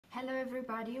Hello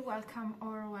everybody, welcome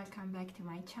back to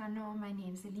my channel. My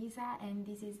name is Elisa and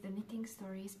this is the Knitting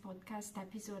Stories podcast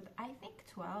episode, I think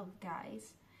 12,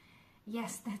 guys.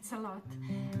 Yes, that's a lot.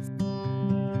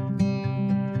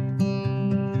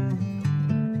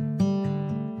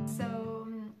 So,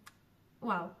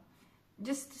 well,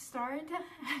 just to start,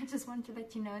 I just want to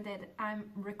let you know that I'm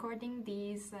recording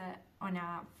this on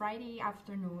a Friday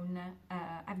afternoon.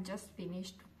 I've just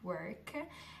finished work.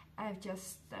 I've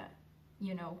just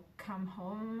come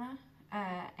home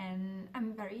and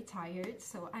I'm very tired,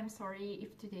 so I'm sorry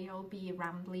if today I'll be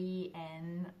rambly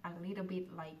and a little bit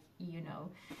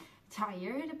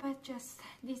tired, but just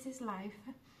this is life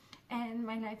and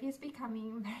my life is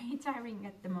becoming very tiring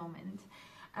at the moment.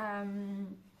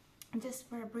 Just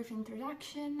for a brief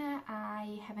introduction,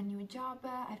 I have a new job.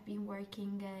 I've been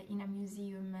working in a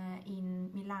museum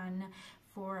in Milan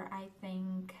for I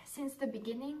think since the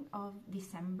beginning of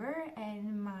December,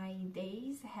 and my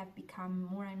days have become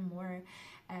more and more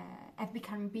have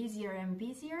become busier and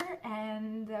busier,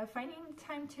 and finding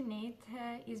time to knit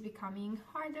is becoming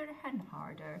harder and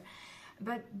harder.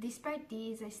 But despite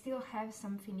these, I still have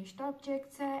some finished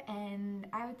objects and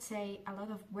I would say a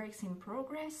lot of works in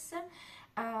progress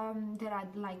that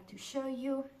I'd like to show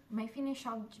you. My finished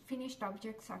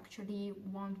objects actually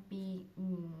won't be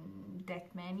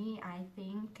that many. I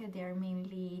think they're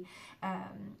mainly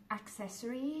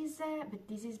accessories, but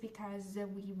this is because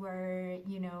we were,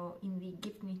 in the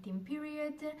gift knitting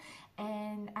period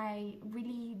and I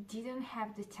really didn't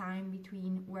have the time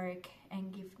between work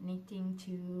and gift knitting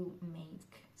to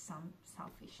make some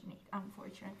selfish knit,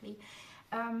 unfortunately.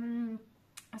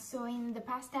 So in the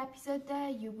past episode,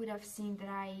 you would have seen that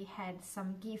I had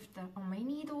some gift on my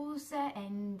needles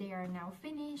and they are now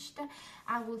finished.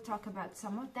 I will talk about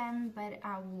some of them, but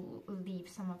I will leave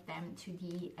some of them to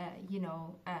the,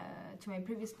 to my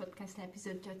previous podcast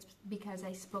episode, just because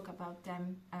I spoke about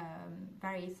them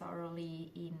very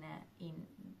thoroughly in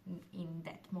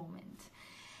that moment.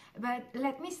 But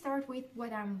let me start with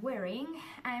what I'm wearing.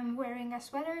 I'm wearing a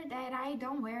sweater that I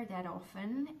don't wear that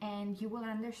often, and you will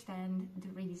understand the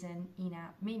reason in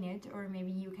a minute, or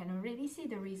maybe you can already see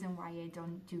the reason why I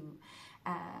don't do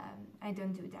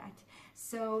that.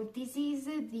 So this is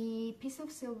the Piece of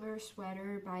Silver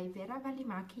sweater by Vera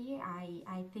Valimaki.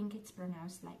 I think it's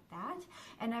pronounced like that,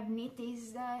 and I've knit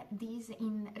these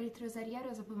in Retrosaria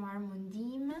Rosa Pomar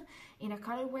Mondim in a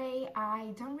colorway.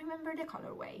 I don't remember the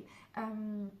colorway,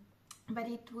 but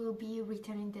it will be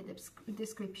written in the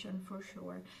description for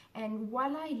sure. And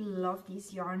while I love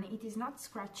this yarn, it is not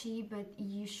scratchy, but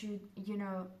you should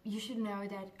know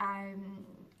that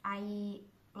I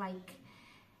like,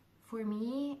 for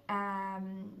me,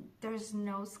 there's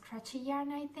no scratchy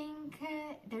yarn. I think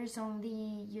there's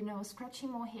only scratchy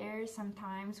mohair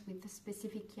sometimes with the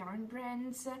specific yarn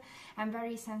brands. I'm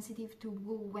very sensitive to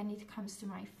wool when it comes to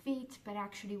my feet, but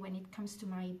actually when it comes to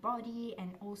my body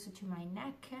and also to my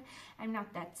neck, I'm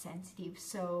not that sensitive.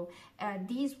 So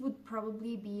these would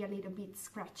probably be a little bit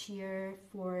scratchier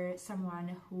for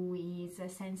someone who is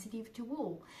sensitive to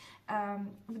wool.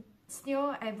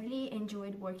 Still, I really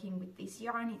enjoyed working with this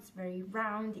yarn. It's very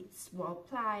round, it's well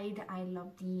plied. I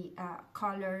love the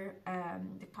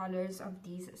the colors of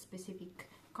this specific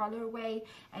colorway.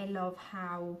 I love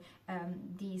how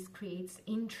this creates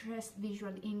interest,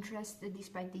 visual interest,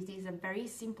 despite this is a very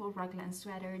simple raglan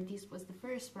sweater. This was the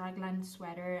first raglan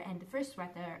sweater and the first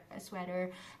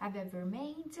sweater I've ever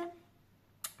made.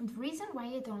 The reason why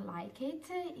I don't like it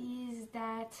is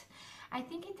that I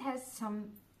think it has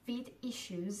some fit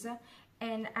issues,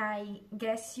 and I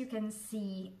guess you can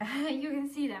see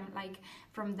them like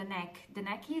from the neck. The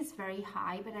neck is very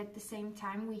high, but at the same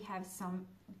time we have some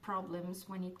problems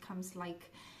when it comes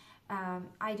like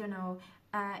I don't know,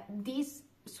 this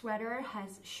sweater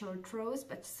has short rows,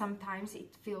 but sometimes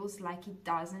it feels like it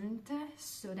doesn't,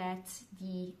 so that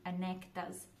the neck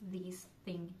does this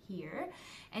thing here,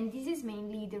 and this is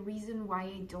mainly the reason why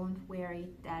I don't wear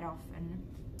it that often.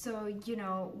 So,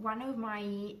 one of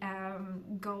my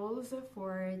goals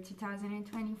for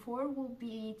 2024 will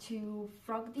be to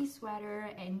frog this sweater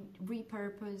and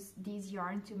repurpose this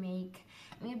yarn to make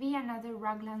maybe another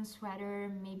raglan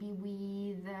sweater, maybe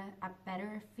with a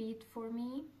better fit for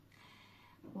me.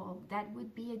 Well, that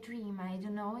would be a dream. I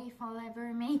don't know if I'll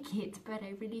ever make it, but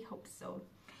I really hope so.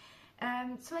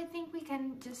 So I think we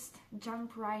can just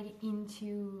jump right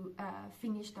into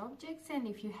finished objects, and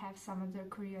if you have some other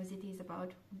curiosities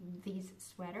about this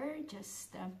sweater,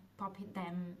 just pop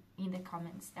them in the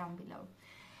comments down below.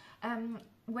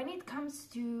 When it comes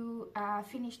to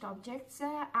finished objects,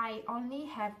 I only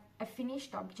have a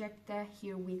finished object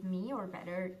here with me, or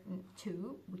better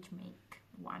two, which make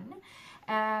one,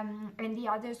 and the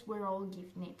others were all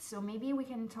gift knit. So maybe we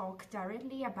can talk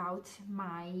directly about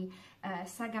my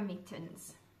saga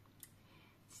mittens.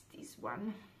 It's this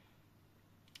one.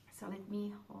 So let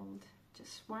me hold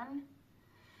just one.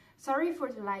 Sorry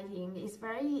for the lighting. This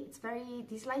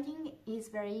lighting is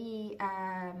very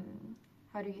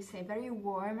how do you say, very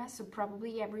warm, so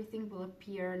probably everything will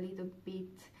appear a little bit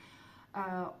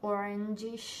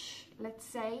orangish, let's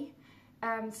say.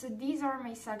 So these are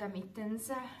my saga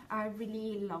mittens. I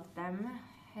really love them.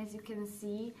 As you can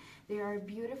see, they are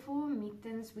beautiful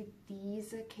mittens with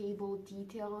these cable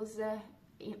details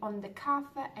on the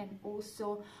cuff and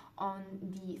also on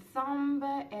the thumb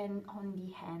and on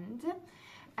the hand.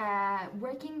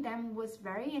 Working them was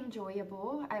very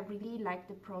enjoyable. I really liked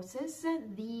the process.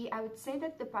 I would say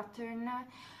that the pattern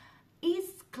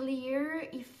is clear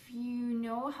if you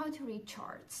know how to read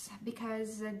charts,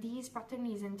 because this pattern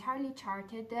is entirely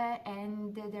charted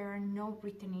and there are no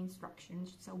written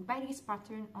instructions. So buy this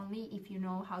pattern only if you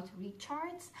know how to read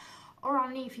charts, or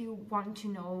only if you want to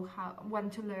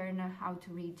learn how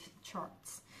to read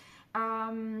charts.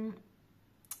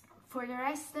 For the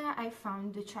rest, I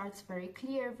found the charts very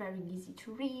clear, very easy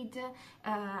to read.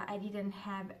 I didn't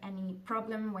have any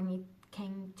problem when it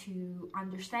came to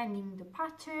understanding the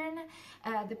pattern.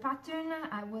 The pattern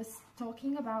I was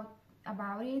talking about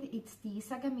it, it's the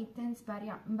Saga Mittens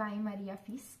by Maria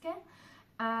Fiske.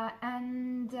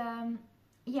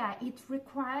 Yeah, it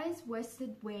requires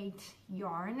worsted weight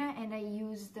yarn, and I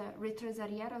used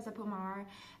Retrosaria Rosa Pomar,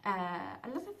 a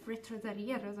lot of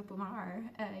Retrosaria Rosa Pomar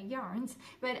yarns,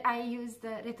 but I used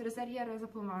Retrosaria Rosa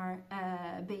Pomar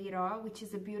Beiro, which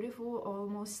is a beautiful,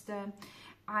 almost,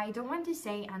 I don't want to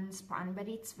say unspun, but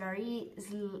it's very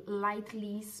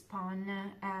lightly spun,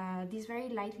 this very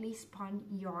lightly spun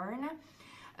yarn,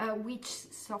 which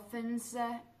softens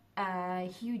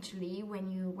hugely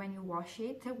when you wash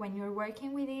it. When you're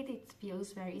working with it, it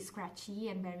feels very scratchy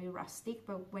and very rustic,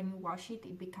 but when you wash it,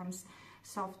 it becomes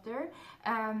softer.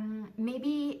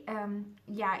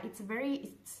 Yeah, it's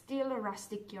still a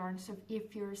rustic yarn, so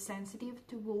if you're sensitive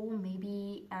to wool,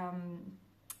 maybe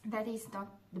that is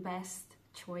not the best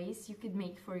choice you could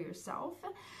make for yourself.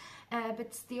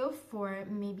 But still, for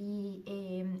maybe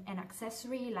an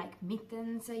accessory like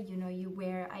mittens, you know,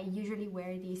 I usually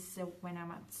wear this when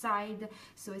I'm outside,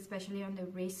 so especially on the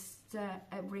wrists,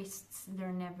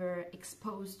 they're never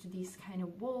exposed to this kind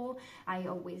of wool. I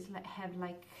always have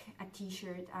like a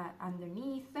t-shirt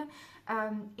underneath.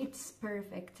 It's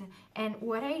perfect. And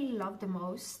what I love the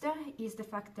most is the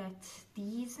fact that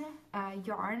these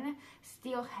yarn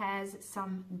still has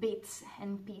some bits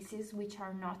and pieces which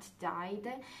are not dyed,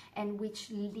 and which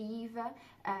leave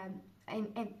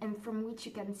and from which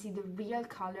you can see the real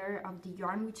color of the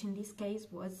yarn, which in this case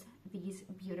was this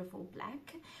beautiful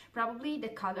black. Probably the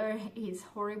color is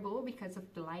horrible because of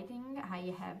the lighting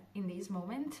I have in this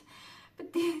moment,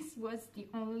 but this was the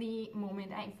only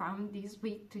moment I found this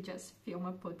week to just film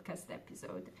a podcast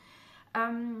episode.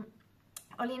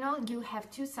 All in all, you have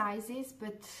two sizes,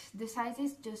 but the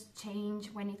sizes just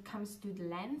change when it comes to the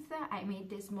length. I made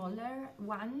the smaller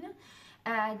one.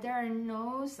 There are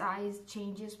no size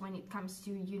changes when it comes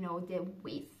to, you know, the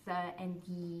width and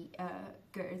the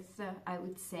girth, I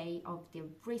would say, of the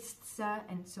wrists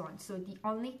and so on. So the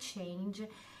only change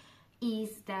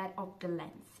is that of the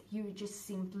length. You just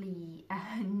simply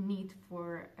need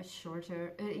for a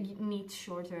shorter,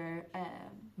 shorter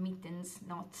mittens,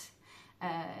 not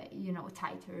you know,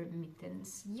 tighter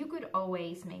mittens. You could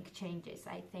always make changes.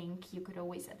 I think you could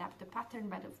always adapt the pattern,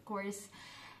 but of course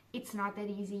it's not that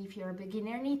easy if you're a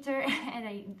beginner knitter, and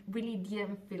I really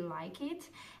didn't feel like it.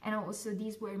 And also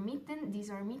these are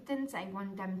mittens. I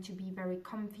want them to be very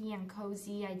comfy and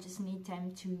cozy. I just need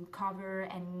them to cover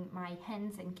and my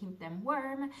hands and keep them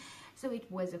warm. So it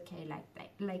was okay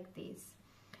like this.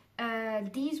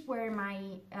 These were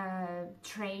my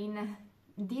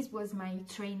this was my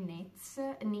train knit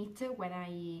when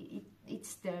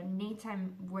it's the knit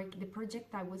the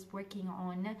project I was working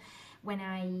on when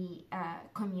I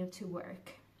commute to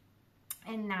work.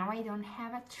 And now I don't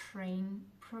have a train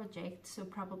project, so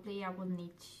probably I will need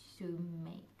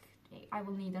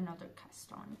another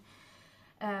cast on.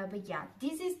 But yeah,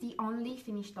 this is the only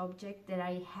finished object that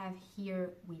I have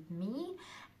here with me.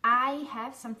 I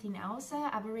have something else.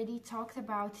 I've already talked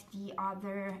about the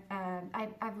other,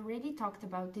 I've already talked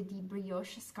about the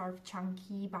brioche scarf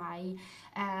chunky by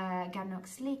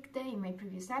Ganox Licked in my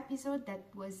previous episode. That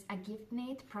was a gift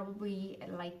knit. Probably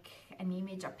like an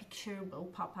image, a picture will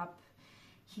pop up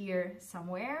here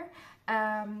somewhere.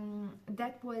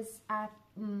 That was a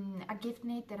gift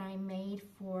knit that I made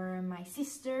for my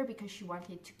sister because she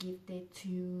wanted to gift it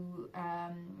to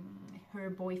her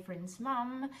boyfriend's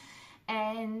mom,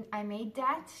 and I made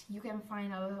that. You can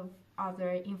find a lot of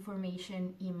other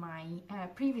information in my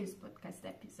previous podcast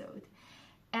episode.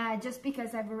 Just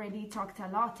because I've already talked a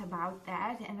lot about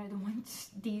that, and I don't want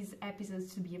these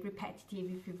episodes to be repetitive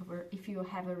if you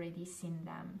have already seen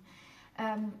them.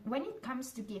 When it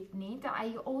comes to gift knit,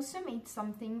 I also made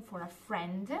something for a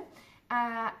friend.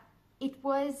 It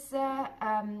was a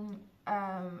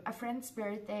friend's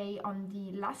birthday on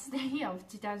the last day of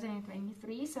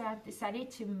 2023, so I've decided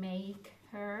to make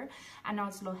her an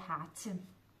Oslo hat.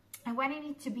 I wanted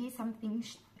it to be something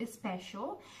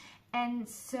special. And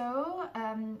so,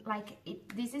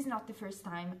 this is not the first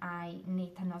time I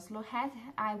knit an Oslo hat.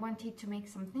 I wanted to make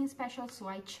something special, so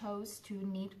I chose to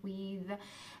knit with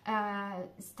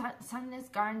Sandnes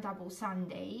Garn Double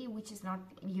Sunday, which is not,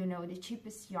 you know, the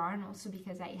cheapest yarn, also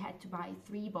because I had to buy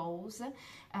 3 balls,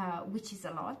 which is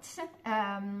a lot.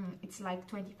 It's like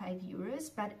 25 euros,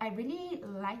 but I really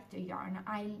like the yarn.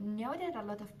 I know that a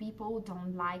lot of people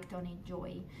don't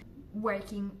enjoy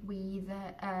working with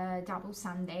Double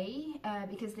Sunday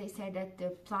because they said that the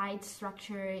plied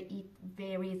structure, it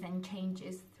varies and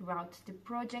changes throughout the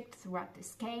project, throughout the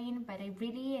skein, but I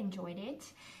really enjoyed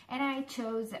it. And I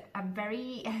chose a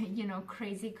very you know,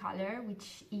 crazy color,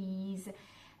 which is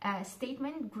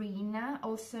statement green,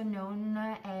 also known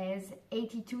as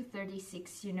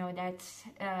 8236. You know that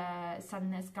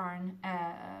Sandnes Garn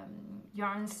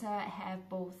yarns have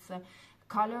both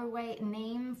colorway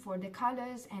name for the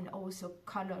colors and also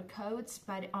color codes,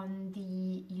 but on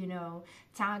the, you know,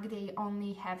 tag they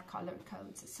only have color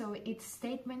codes. So it's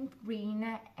statement green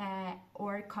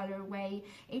or colorway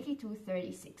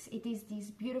 8236. It is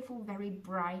this beautiful, very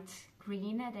bright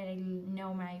green that I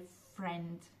know my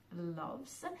friend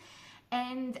loves.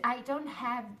 And I don't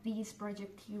have this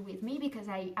project here with me because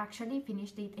I actually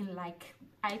finished it in like,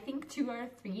 I think 2 or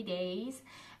 3 days.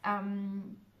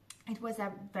 It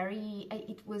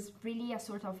was really a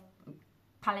sort of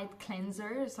palette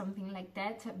cleanser or something like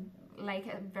that, like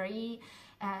a very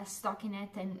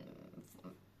stockinette and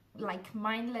like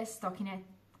mindless stockinette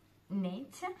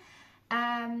knit.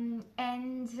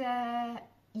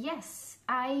 Yes,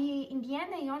 in the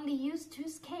end I only used 2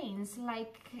 skeins,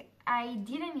 like I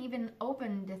didn't even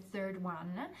open the 3rd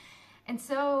one. And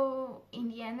so in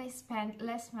the end I spent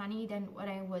less money than what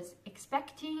I was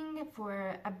expecting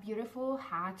for a beautiful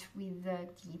hat with the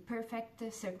perfect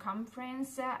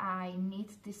circumference. I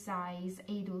knit the size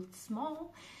adult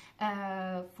small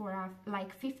for a,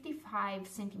 like 55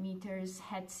 centimeters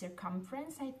head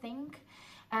circumference, I think.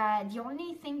 The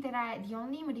only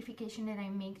modification that I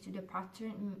made to the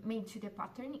pattern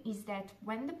is that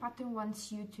when the pattern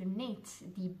wants you to knit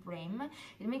the brim,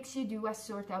 it makes you do a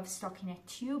sort of stockinette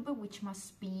tube, which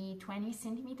must be 20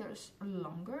 centimeters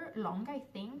long, I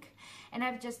think. And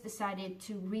I've just decided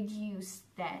to reduce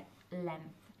that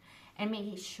length and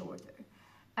make it shorter.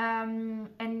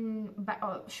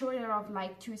 Shorter of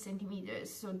like 2 centimeters.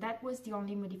 So that was the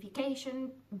only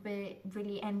modification, but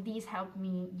really, and these helped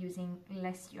me using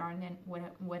less yarn than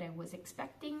what I was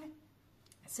expecting.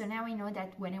 So now I know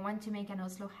that when I want to make an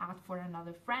Oslo hat for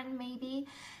another friend, maybe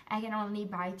I can only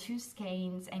buy 2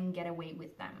 skeins and get away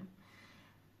with them.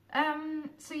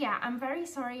 So yeah, I'm very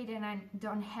sorry that I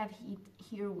don't have it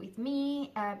here with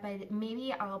me, but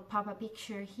maybe I'll pop a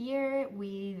picture here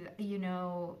with, you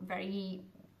know, very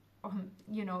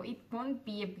you know, it won't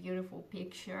be a beautiful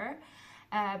picture,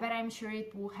 but I'm sure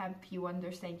it will help you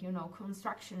understand, you know,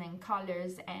 construction and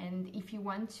colors. And if you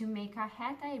want to make a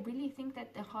hat, I really think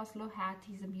that the Oslo hat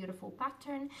is a beautiful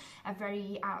pattern, a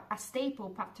staple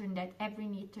pattern that every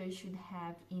knitter should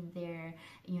have in their,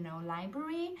 you know,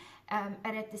 library. And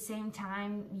at the same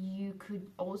time, you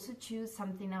could also choose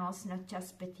something else, not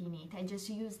just petit knit. I just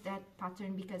used that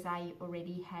pattern because I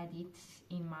already had it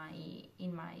in my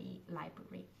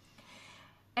library.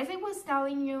 As I was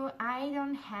telling you, I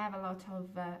don't have a lot of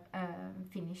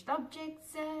finished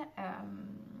objects,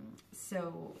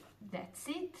 so that's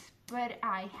it. But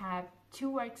I have 2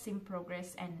 works in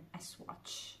progress and a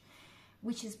swatch,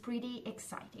 which is pretty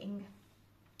exciting.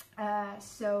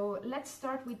 So let's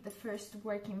start with the first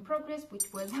work in progress,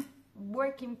 which was a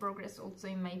work in progress also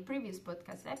in my previous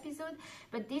podcast episode,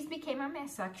 but this became a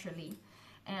mess actually.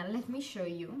 And let me show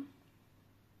you.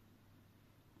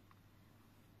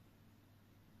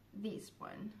 This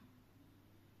one.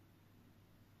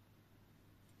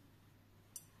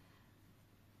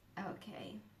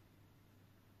 Okay,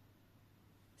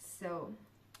 so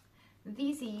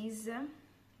this is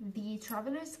the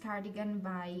Traveler's Cardigan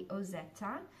by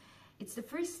Ozetta. It's the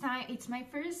first time, it's my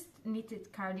first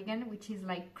knitted cardigan, which is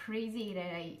like crazy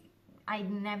that I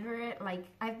never, like,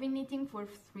 I've been knitting for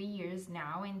 3 years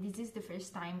now, and this is the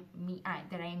first time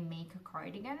that I make a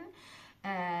cardigan.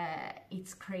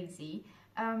 It's crazy.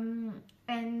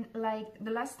 And like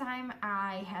the last time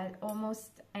I had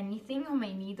almost anything on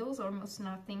my needles, almost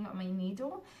nothing on my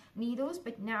needles,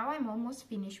 but now I'm almost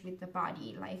finished with the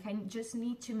body. Like, I just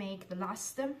need to make the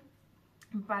last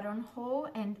buttonhole,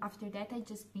 and after that I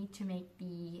just need to make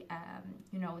the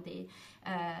you know, the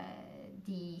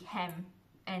hem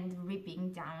and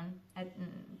ripping down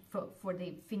for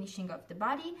the finishing of the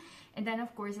body. And then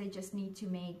of course I just need to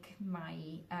make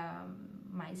my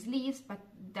my sleeves, but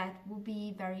that will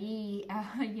be very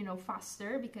you know,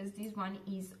 faster, because this one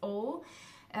is all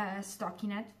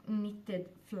stockinette knitted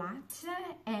flat,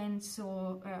 and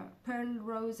so pearl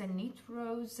rows and knit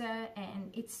rows, and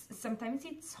it's sometimes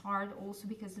it's hard also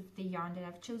because of the yarn that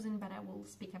I've chosen, but I will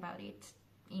speak about it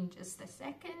in just a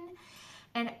second.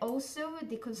 And also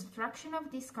the construction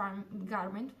of this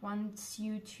garment wants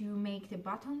you to make the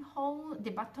buttonhole,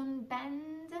 the button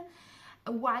band,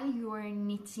 while you're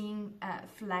knitting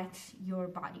flat your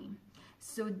body.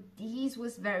 So this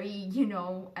was very, you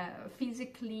know,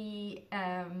 physically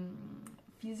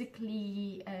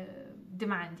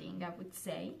demanding, I would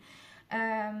say.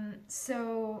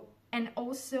 So, and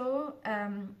also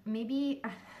maybe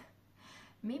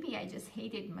I just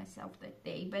hated myself that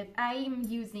day, but I'm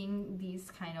using these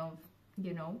kind of,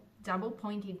 you know, double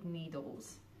pointed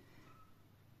needles,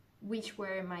 which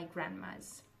were my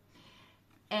grandma's.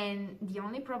 And the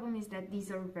only problem is that these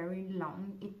are very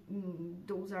long.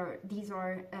 These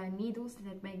are needles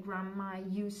that my grandma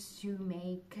used to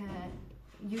make,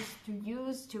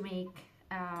 use to make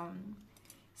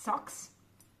socks.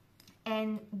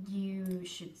 And you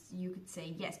could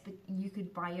say yes, but you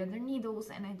could buy other needles,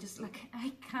 and I just like,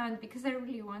 I can't, because I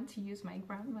really want to use my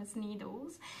grandma's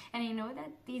needles. And I know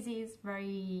that this is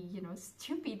very, you know,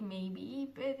 stupid maybe,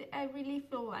 but I really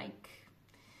feel like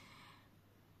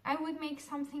I would make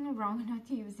something wrong not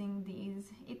using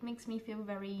these. It makes me feel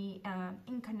very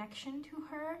in connection to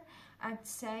her, I'd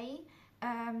say.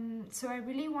 So I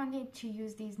really wanted to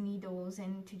use these needles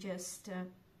and to just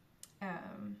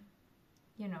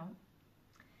you know,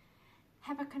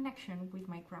 have a connection with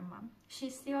my grandma.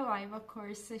 She's still alive, of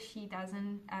course. She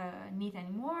doesn't knit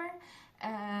anymore,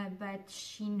 but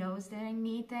she knows that I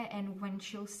knit, and when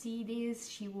she'll see this,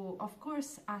 she will of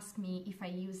course ask me if I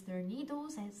use their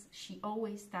needles, as she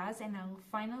always does, and I'll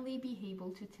finally be able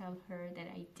to tell her that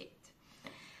I did.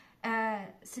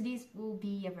 So this will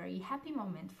be a very happy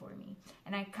moment for me,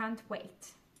 and I can't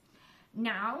wait.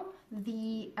 Now,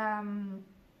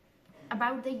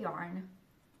 about the yarn.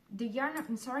 The yarn,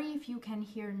 I'm sorry if you can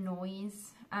hear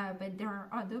noise, but there are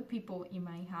other people in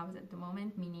my house at the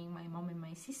moment, meaning my mom and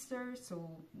my sister,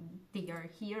 so they are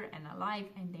here and alive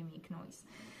and they make noise.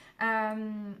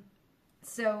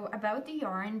 So about the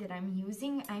yarn that I'm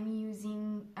using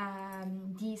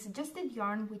the suggested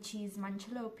yarn, which is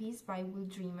Mancelopes by Wool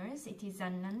Dreamers. It is a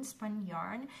non-spun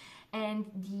yarn, and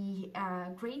the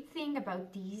great thing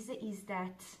about these is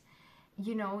that,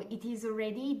 you know, it is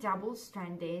already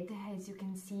double-stranded, as you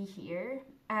can see here,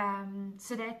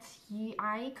 so that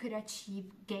I could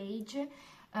achieve gauge,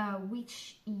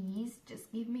 which is, just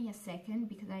give me a second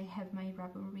because I have my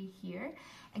ravelry here,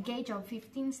 a gauge of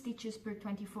 15 stitches per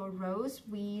 24 rows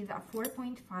with a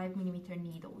 4.5mm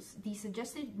needles. The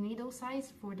suggested needle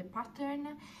size for the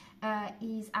pattern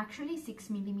is actually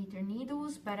 6mm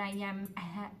needles, but I am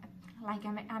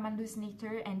I'm a loose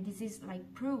knitter, and this is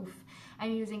like proof.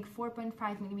 I'm using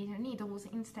 4.5mm needles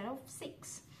instead of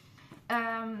 6.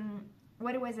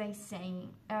 What was I saying?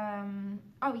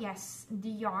 Oh yes, the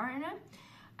yarn.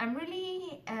 I'm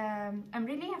really a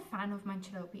fan of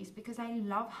Mancelopes because I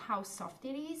love how soft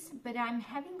it is, but I'm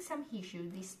having some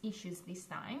issues this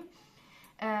time.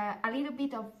 A little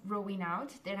bit of rowing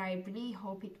out that I really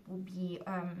hope it will be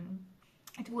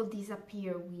it will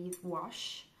disappear with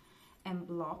wash and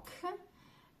block.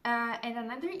 And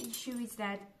another issue is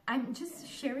that I'm just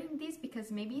sharing this because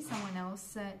maybe someone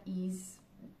else is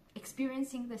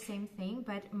experiencing the same thing,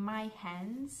 but my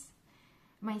hands,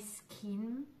 my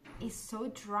skin is so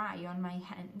dry on my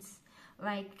hands.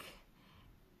 Like,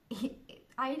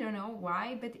 I don't know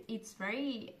why, but it's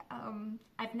very,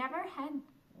 I've never had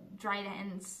dry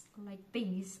hands like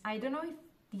these. I don't know if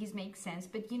these make sense,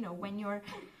 but you know, when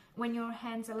your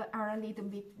hands are a little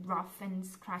bit rough and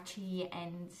scratchy,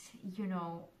 and you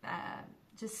know,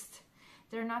 just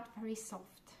they're not very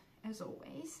soft as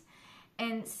always.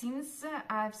 And since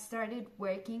I've started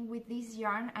working with this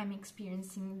yarn, I'm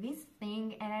experiencing this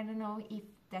thing, and I don't know if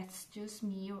that's just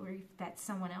me or if that's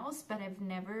someone else, but I've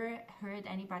never heard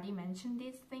anybody mention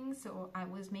these things, so I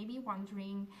was maybe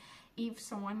wondering if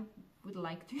someone would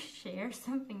like to share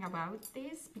something about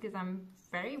this, because I'm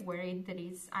very worried that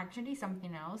it's actually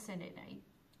something else and I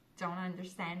don't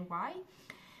understand why.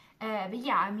 But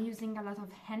yeah, I'm using a lot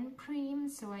of hand cream,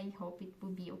 so I hope it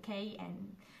will be okay,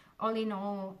 and all in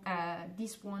all,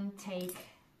 this won't take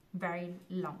very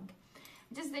long.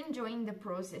 Just enjoying the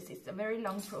process. It's a very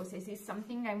long process. It's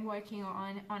something I'm working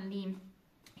on only,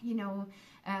 you know,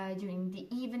 during the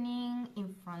evening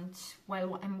in front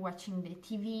while I'm watching the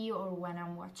TV, or when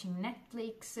I'm watching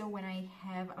Netflix, so when I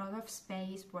have a lot of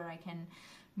space where I can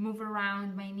move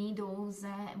around my needles,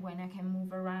 when I can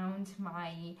move around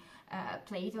my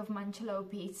plate of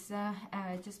mancelopes,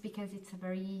 just because it's a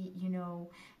very, you know,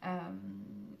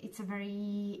 it's a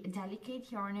very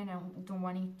delicate yarn, and I don't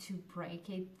want it to break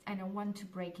it. I don't want to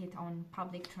break it on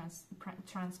public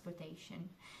transportation,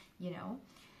 you know.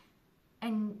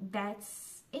 And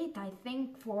that's it, I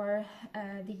think, for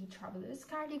the Traveler's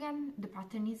cardigan. The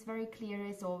pattern is very clear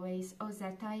as always.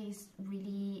 Ozetta is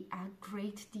really a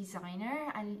great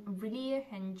designer. I really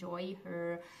enjoy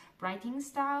her writing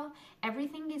style.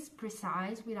 Everything is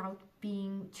precise without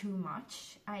being too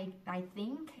much, I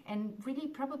think. And really,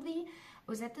 probably,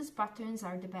 Ozetta's patterns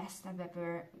are the best I've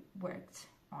ever worked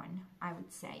on, I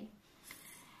would say.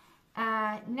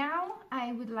 Now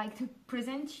I would like to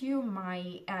present you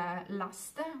my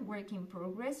last work in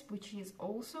progress, which is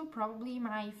also probably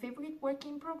my favorite work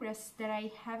in progress that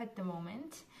I have at the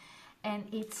moment, and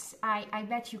it's I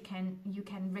bet you can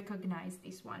recognize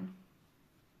this one.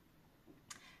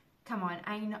 Come on,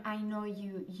 I know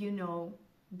you know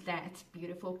that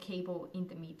beautiful cable in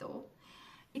the middle.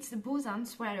 It's the Busan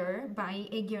sweater by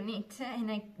Egionit,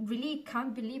 and I really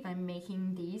can't believe I'm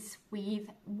making this with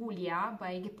Wulia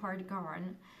by Gepard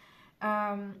Garn.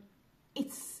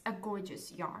 It's a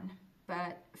gorgeous yarn,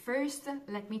 but first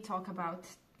let me talk about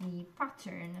the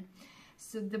pattern.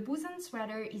 So the Busan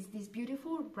sweater is this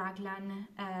beautiful raglan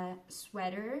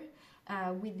sweater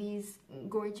with these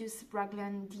gorgeous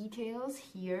raglan details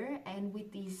here, and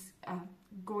with these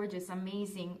gorgeous,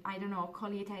 amazing, I don't know,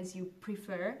 call it as you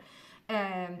prefer,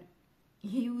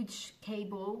 huge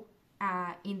cable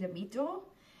in the middle.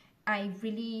 I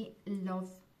really love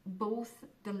both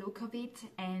the look of it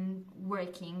and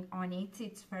working on it.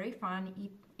 It's very fun.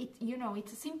 You know,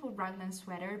 it's a simple raglan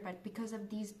sweater, but because of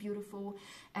this beautiful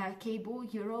cable,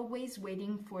 you're always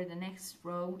waiting for the next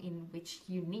row in which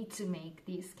you need to make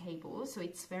this cable. So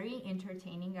it's very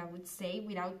entertaining, I would say,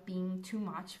 without being too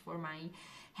much for my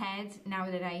head now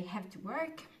that I have to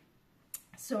work.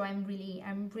 So I'm really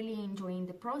enjoying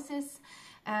the process,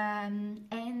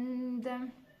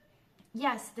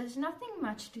 yes, there's nothing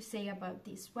much to say about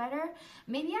this sweater.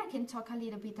 Maybe I can talk a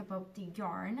little bit about the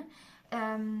yarn.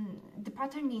 The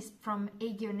pattern is from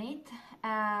Egionit,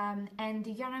 and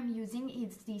the yarn I'm using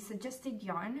is the suggested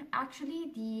yarn.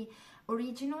 Actually, the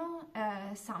original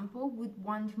sample would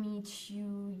want me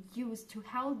to use To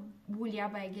Hell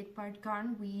Wulia by Gepard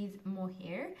Garn with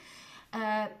mohair.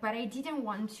 But I didn't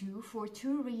want to, for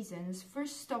two reasons.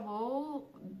 First of all,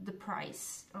 the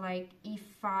price. Like,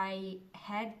 if I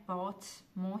had bought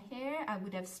mohair, I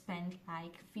would have spent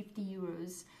like 50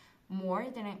 euros more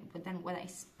than what I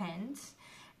spent.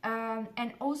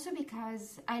 And also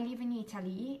because I live in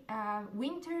Italy,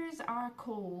 winters are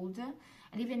cold.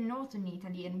 I live in northern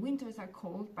Italy, and winters are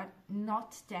cold, but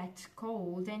not that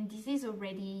cold. And this is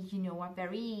already, you know, a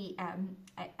very,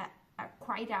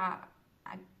 quite a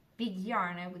big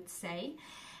yarn, I would say.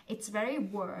 It's very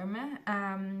warm,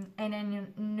 and I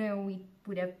know it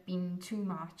would have been too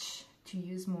much to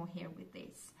use mohair with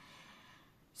this.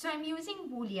 So I'm using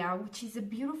Wulia, which is a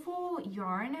beautiful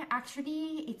yarn.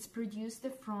 Actually, it's produced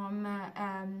from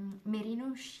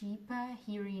merino sheep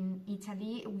here in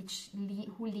Italy,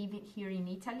 who live here in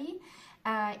Italy,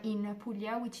 in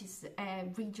Puglia, which is a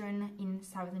region in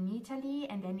southern Italy.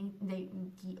 And then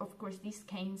of course, these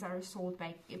skeins are sold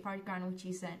by Gepard Garn, which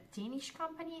is a Danish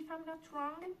company, if I'm not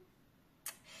wrong.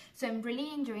 So I'm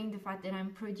really enjoying the fact that I'm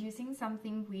producing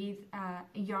something with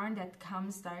yarn that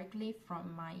comes directly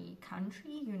from my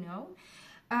country, you know.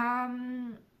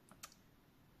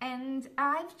 And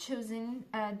I've chosen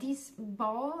this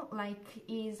ball, like,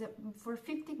 is for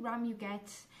 50 grams you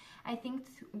get, I think,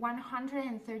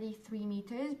 133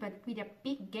 meters, but with a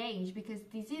big gauge, because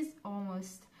this is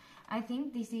almost, I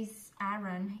think this is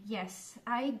Aran. Yes,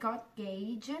 I got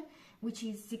gauge, which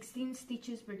is 16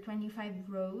 stitches per 25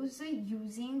 rows,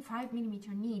 using 5mm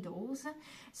needles.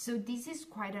 So this is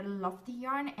quite a lofty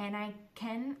yarn, and I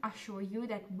can assure you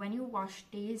that when you wash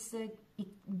this, it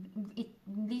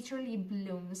literally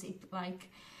blooms. It,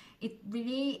 like, it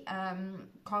really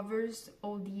covers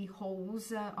all the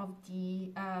holes of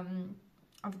the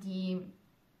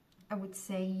I would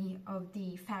say of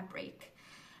the fabric.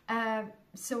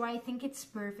 So I think it's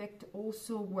perfect,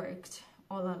 also worked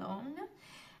all along.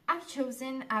 I've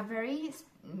chosen a very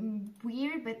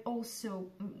weird but also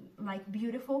like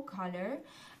beautiful color.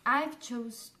 I've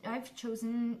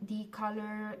chosen the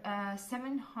color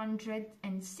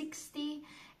 760,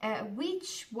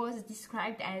 which was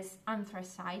described as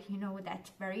anthracite, you know,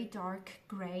 that very dark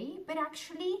gray, but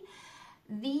actually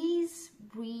these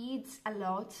reads a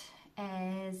lot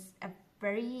as a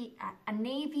very a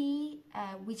navy,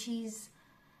 which is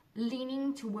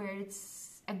leaning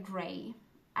towards a gray.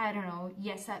 I don't know,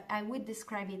 yes, I would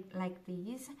describe it like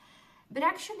this, but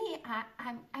actually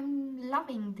I'm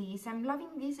loving this. I'm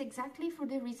loving this exactly for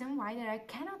the reason why that I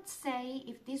cannot say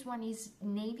if this one is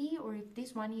navy or if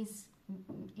this one is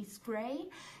gray,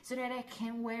 so that I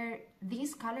can wear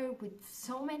this color with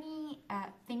so many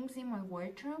things in my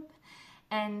wardrobe,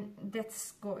 and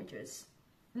that's gorgeous.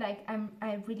 Like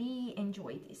I really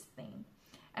enjoy this thing.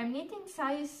 I'm knitting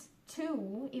size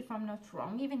 2, if I'm not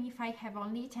wrong, even if I have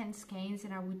only 10 skeins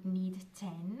and I would need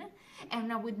 10,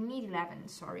 and I would need 11,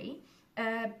 sorry.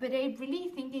 But I really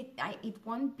think it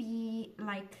won't be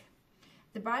like,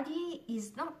 the body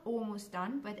is not almost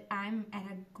done, but I'm at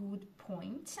a good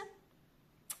point.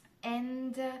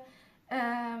 And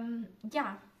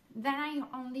yeah, then I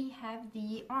only have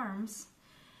the arms.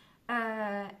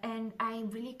 And I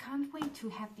really can't wait to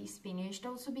have this finished,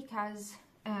 also because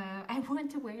I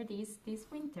want to wear this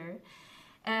winter.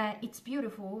 It's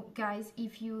beautiful, guys.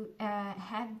 If you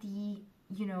have the,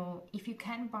 you know, if you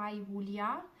can buy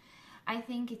Wulia, I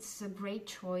think it's a great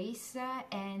choice,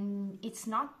 and it's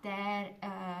not that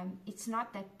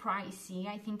pricey.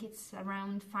 I think it's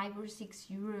around 5 or 6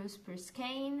 euros per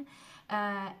skein,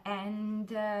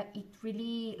 and it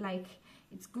really, like,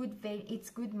 it's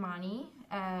good money,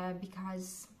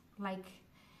 because like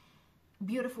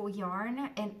beautiful yarn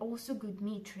and also good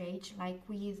meterage. Like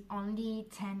with only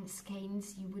 10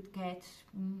 skeins you would get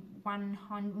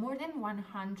more than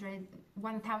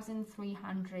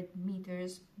 1,300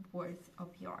 meters worth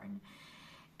of yarn,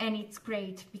 and it's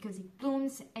great because it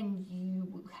blooms and you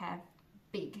will have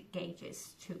big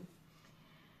gauges too.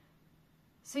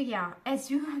 So yeah, as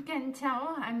you can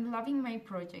tell, I'm loving my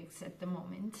projects at the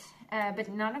moment, but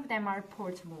none of them are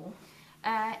portable.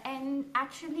 And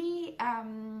actually,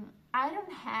 I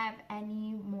don't have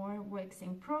any more works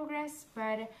in progress,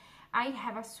 but I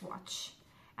have a swatch.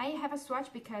 I have a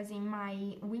swatch because in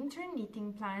my winter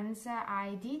knitting plans,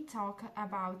 I did talk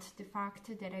about the fact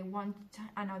that I want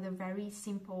another very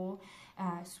simple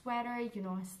sweater, you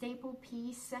know, a staple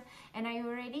piece, and I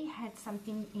already had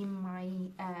something in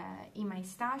my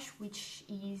stash, which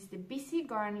is the BC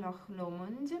Garn Loch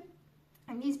Lomond,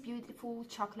 and this beautiful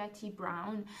chocolatey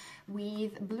brown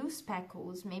with blue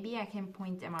speckles. Maybe I can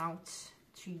point them out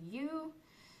to you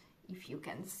if you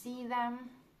can see them.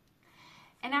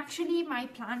 And actually my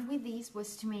plan with this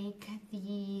was to make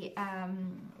the how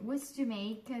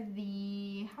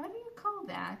do you call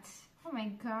that? Oh my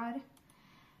god.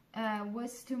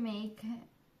 Was to make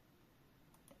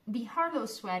the Harlow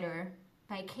sweater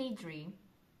by Kadri.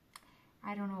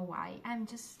 I don't know why. I'm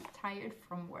just tired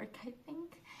from work, I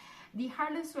think. The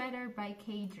Harlow sweater by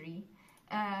Kadri,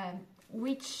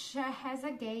 which has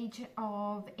a gauge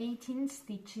of 18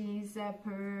 stitches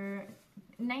per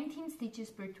 19 stitches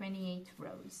per 28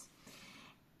 rows.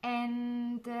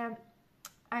 And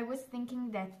I was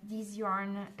thinking that this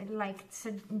yarn, like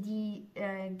the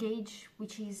gauge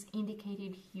which is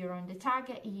indicated here on the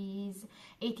tag, is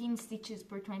 18 stitches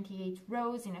per 28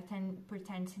 rows in a 10 per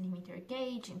 10 centimeter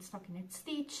gauge in stockinette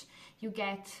stitch. You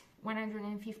get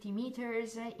 150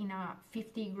 meters in a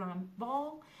 50-gram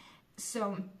ball,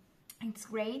 so it's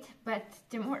great. But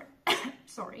the more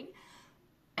sorry,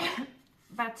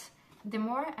 but the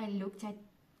more I looked at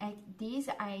these,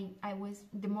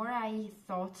 the more I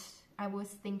thought, I was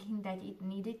thinking that it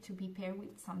needed to be paired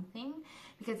with something,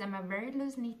 because I'm a very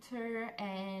loose knitter,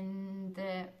 and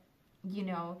you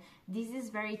know, this is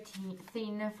very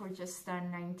thin for just a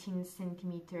 19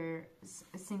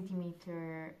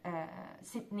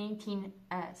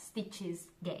 stitches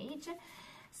gauge.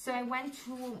 So I went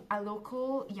to a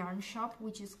local yarn shop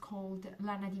which is called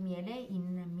Lana di Miele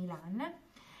in Milan,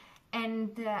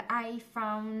 and I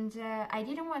found, I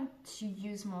didn't want to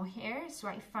use mohair, so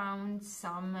I found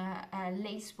some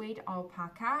lace weight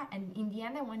alpaca, and in the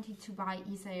end I wanted to buy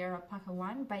Isair alpaca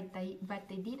one, but they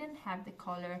didn't have the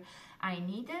color I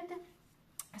needed,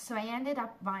 so I ended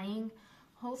up buying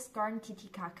Holzgarn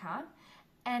Titicaca,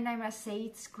 and I must say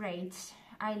it's great.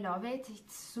 I love it.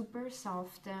 It's super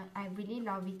soft. I really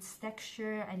love its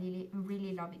texture. I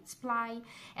really love its ply,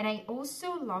 and I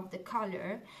also love the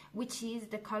color, which is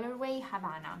the colorway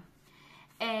Havana.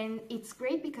 And it's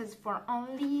great because for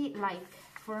only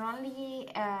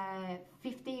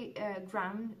 50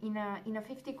 gram in a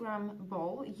 50 gram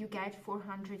ball, you get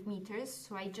 400 meters.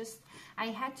 So I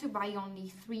had to buy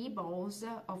only 3 balls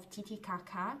of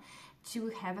Titicaca to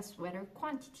have a sweater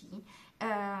quantity,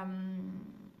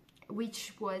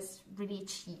 which was really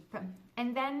cheap.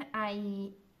 And then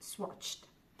I swatched,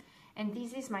 and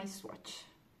this is my swatch,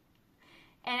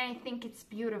 and I think it's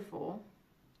beautiful.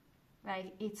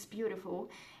 Like, it's beautiful.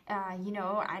 You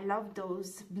know, I love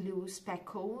those blue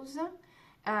speckles,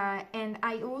 and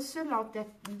I also love that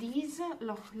this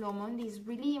Loch Lomond is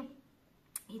really,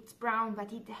 it's brown,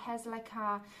 but it has like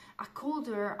a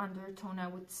colder undertone, I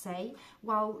would say,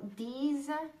 while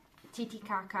this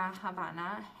Titicaca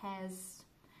Havana has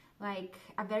like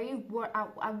a very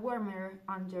warmer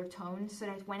undertone, so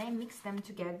that when I mix them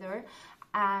together,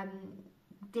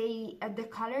 the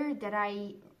color that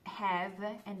I have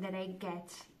and that I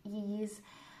get is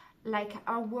like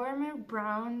a warmer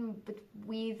brown, but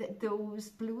with those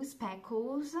blue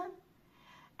speckles,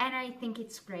 and I think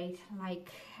it's great.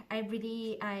 Like, I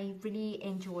really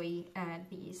enjoy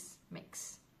this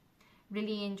mix,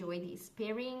 really enjoy this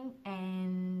pairing,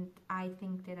 and I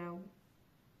think that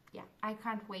I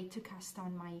can't wait to cast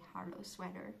on my Harlow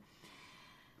sweater.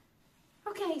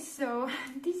 Okay, so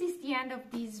this is the end of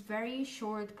this very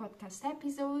short podcast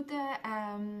episode.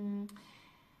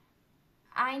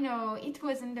 I know it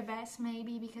wasn't the best,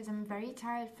 maybe because I'm very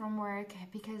tired from work,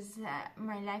 because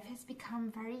my life has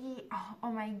become very,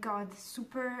 oh my god,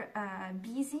 super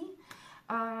busy.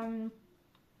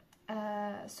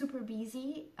 Super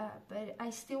busy, but I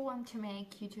still want to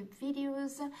make YouTube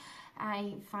videos.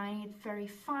 I find it very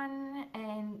fun,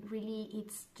 and really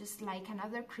it's just like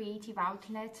another creative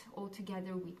outlet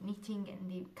altogether with knitting, and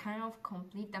they kind of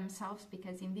complete themselves,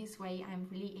 because in this way I'm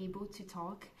really able to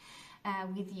talk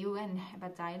with you and have a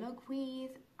dialogue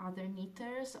with other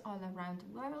knitters all around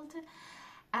the world.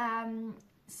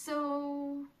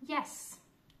 So yes,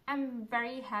 I'm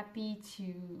very happy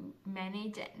to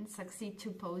manage and succeed to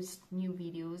post new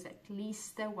videos at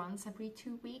least once every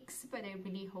 2 weeks, but I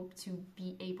really hope to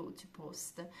be able to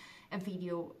post a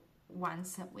video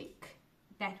once a week.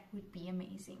 That would be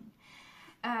amazing.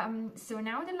 So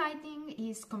now the lighting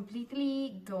is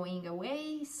completely going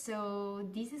away, so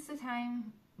this is the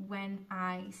time when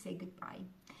I say goodbye.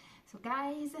 So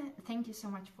guys, thank you so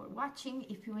much for watching.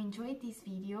 If you enjoyed this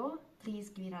video, please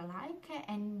give it a like,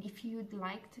 and if you'd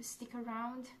like to stick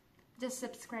around, just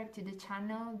subscribe to the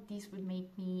channel. This would make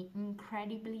me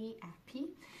incredibly happy.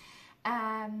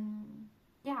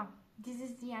 Yeah, this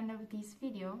is the end of this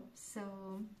video,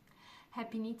 so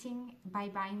happy knitting, bye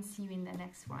bye, and see you in the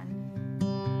next one.